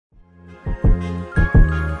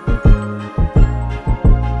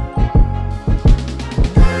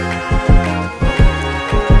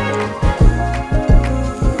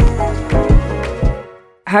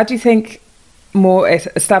How do you think more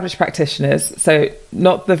established practitioners, so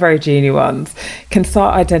not the very junior ones, can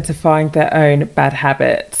start identifying their own bad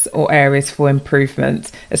habits or areas for improvement,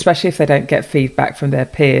 especially if they don't get feedback from their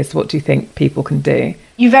peers? What do you think people can do?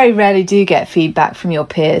 You very rarely do get feedback from your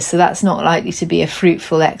peers, so that's not likely to be a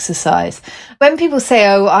fruitful exercise. When people say,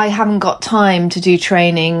 oh, I haven't got time to do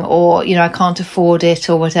training, or, I can't afford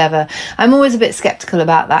it or whatever, I'm always a bit sceptical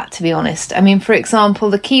about that, to be honest. I mean, for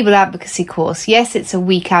example, the Keble Advocacy course, yes, it's a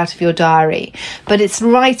week out of your diary, but it's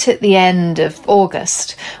right at the end of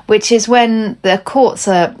August, which is when the courts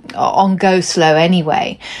are on go slow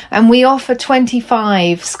anyway. And we offer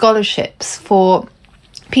 25 scholarships for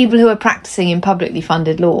people who are practicing in publicly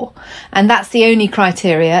funded law. And that's the only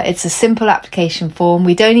criteria. It's a simple application form.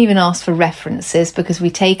 We don't even ask for references because we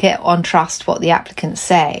take it on trust what the applicants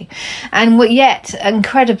say. And yet,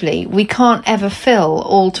 incredibly, we can't ever fill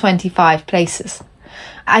all 25 places.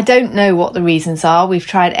 I don't know what the reasons are. We've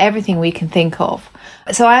tried everything we can think of.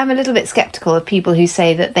 So I am a little bit sceptical of people who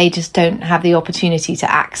say that they just don't have the opportunity to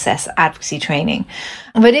access advocacy training.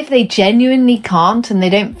 But if they genuinely can't, and they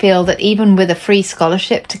don't feel that even with a free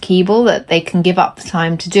scholarship to Keble that they can give up the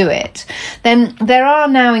time to do it, then there are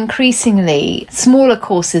now increasingly smaller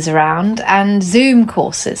courses around and Zoom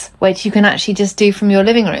courses, which you can actually just do from your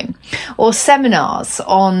living room, or seminars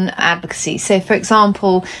on advocacy. So, for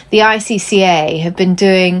example, the ICCA have been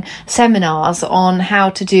doing seminars on how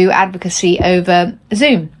to do advocacy over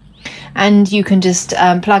Zoom. And you can just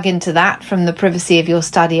plug into that from the privacy of your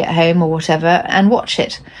study at home or whatever and watch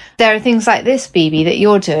it. There are things like this, Bibi, that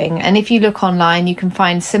you're doing. And if you look online, you can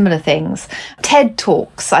find similar things. TED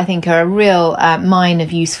Talks, I think, are a real mine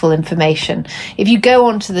of useful information. If you go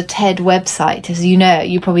onto the TED website, as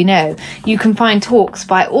you probably know, you can find talks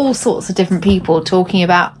by all sorts of different people talking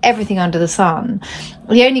about everything under the sun.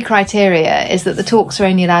 The only criteria is that the talks are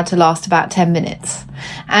only allowed to last about 10 minutes.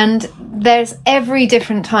 And there's every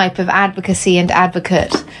different type of advocacy and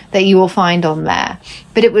advocate that you will find on there.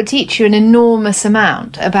 But it will teach you an enormous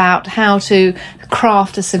amount about how to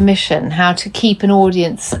craft a submission, how to keep an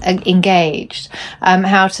audience engaged,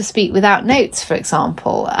 how to speak without notes, for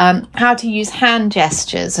example, how to use hand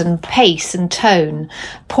gestures and pace and tone,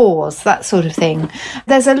 pause, that sort of thing.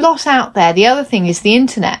 There's a lot out there. The other thing is the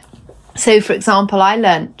internet. So, for example, I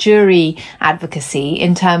learned jury advocacy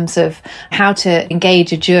in terms of how to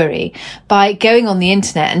engage a jury by going on the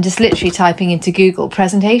internet and just literally typing into Google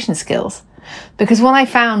presentation skills. Because what I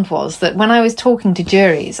found was that when I was talking to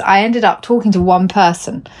juries, I ended up talking to one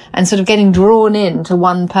person and sort of getting drawn into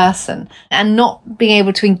one person and not being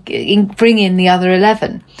able to bring in the other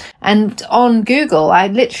 11. And on Google, I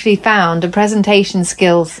literally found a presentation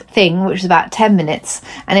skills thing, which was about 10 minutes,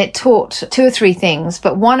 and it taught 2 or 3 things,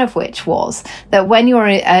 but one of which was that when you're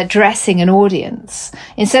addressing an audience,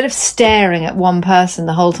 instead of staring at one person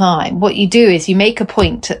the whole time, what you do is you make a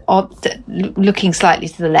point looking slightly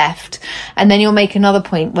to the left, and then you'll make another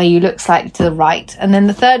point where you look slightly to the right, and then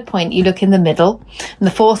the third point you look in the middle, and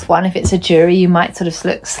the fourth one, if it's a jury, you might sort of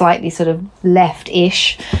look slightly sort of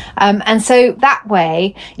left-ish, and so that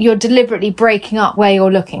way you're deliberately breaking up where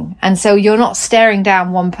you're looking, and so you're not staring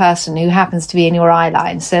down one person who happens to be in your eye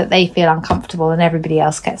line so that they feel uncomfortable and everybody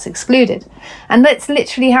else gets excluded. And that's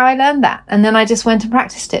literally how I learned that, and then I just went and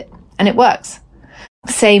practiced it, and it works.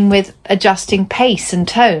 Same with adjusting pace and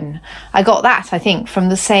tone. I got that, I think, from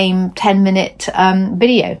the same 10-minute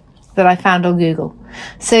video that I found on Google.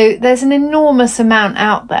 So there's an enormous amount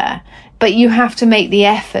out there, but you have to make the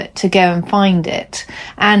effort to go and find it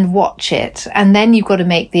and watch it. And then you've got to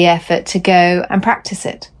make the effort to go and practice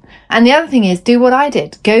it. And the other thing is, do what I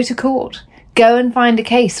did. Go to court. Go and find a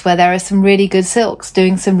case where there are some really good silks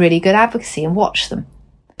doing some really good advocacy and watch them.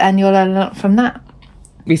 And you'll learn a lot from that.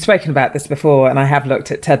 We've spoken about this before, and I have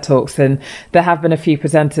looked at TED Talks, and there have been a few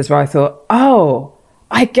presenters where I thought, oh,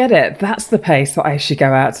 I get it. That's the pace that I should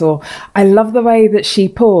go at. Or I love the way that she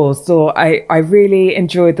paused, or I really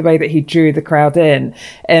enjoyed the way that he drew the crowd in,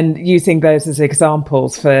 and using those as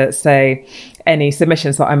examples for, say, any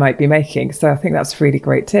submissions that I might be making. So I think that's a really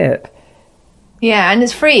great tip. Yeah, and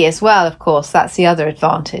it's free as well, of course. That's the other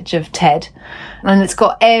advantage of TED. And it's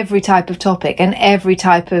got every type of topic and every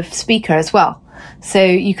type of speaker as well. So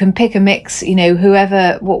you can pick a mix,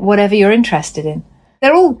 whatever you're interested in.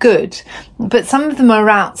 They're all good, but some of them are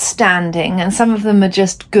outstanding and some of them are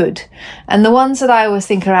just good. And the ones that I always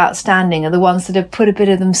think are outstanding are the ones that have put a bit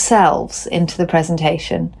of themselves into the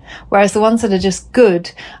presentation. Whereas the ones that are just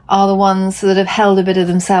good are the ones that have held a bit of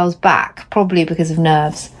themselves back, probably because of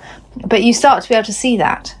nerves. But you start to be able to see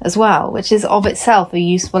that as well, which is of itself a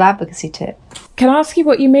useful advocacy tip. Can I ask you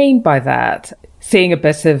what you mean by that? Seeing a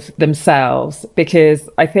bit of themselves, because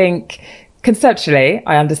I think Conceptually,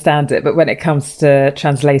 I understand it, but when it comes to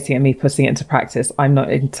translating and me putting it into practice, I'm not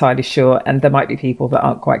entirely sure. And there might be people that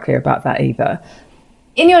aren't quite clear about that either.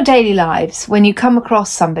 In your daily lives, when you come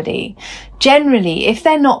across somebody, generally, if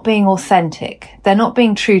they're not being authentic, they're not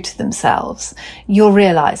being true to themselves, you'll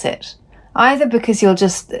realise it. Either because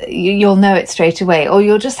you'll know it straight away, or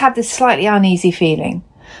you'll just have this slightly uneasy feeling,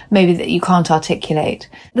 maybe that you can't articulate.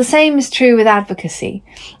 The same is true with advocacy.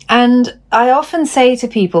 And I often say to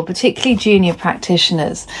people, particularly junior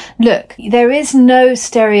practitioners, look, there is no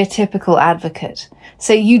stereotypical advocate.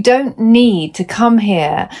 So you don't need to come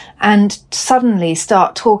here and suddenly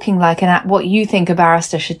start talking like what you think a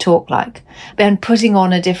barrister should talk like, and putting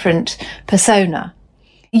on a different persona.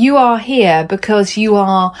 You are here because you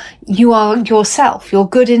are yourself. You're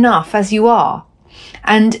good enough as you are.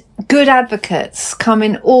 And good advocates come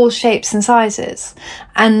in all shapes and sizes.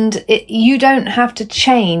 And you don't have to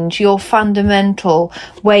change your fundamental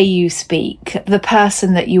way you speak, the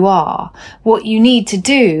person that you are. What you need to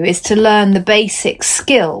do is to learn the basic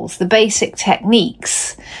skills, the basic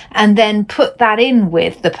techniques, and then put that in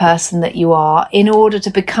with the person that you are in order to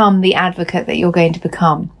become the advocate that you're going to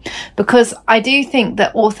become. Because I do think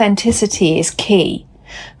that authenticity is key.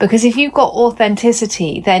 Because if you've got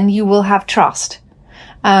authenticity, then you will have trust.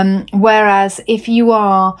 Whereas if you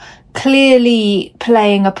are clearly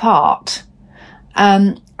playing a part,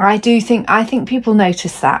 I think people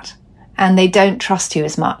notice that and they don't trust you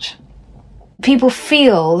as much. People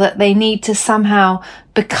feel that they need to somehow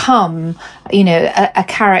become, a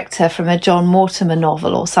character from a John Mortimer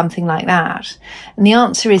novel or something like that. And the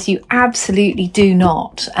answer is you absolutely do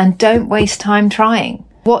not, and don't waste time trying.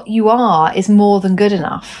 What you are is more than good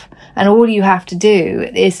enough. And all you have to do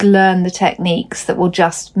is learn the techniques that will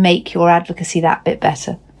just make your advocacy that bit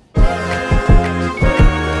better.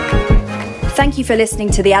 Thank you for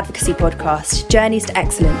listening to the Advocacy Podcast, Journeys to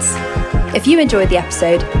Excellence. If you enjoyed the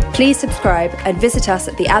episode, please subscribe and visit us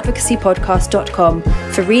at theadvocacypodcast.com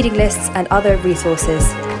for reading lists and other resources.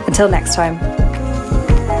 Until next time.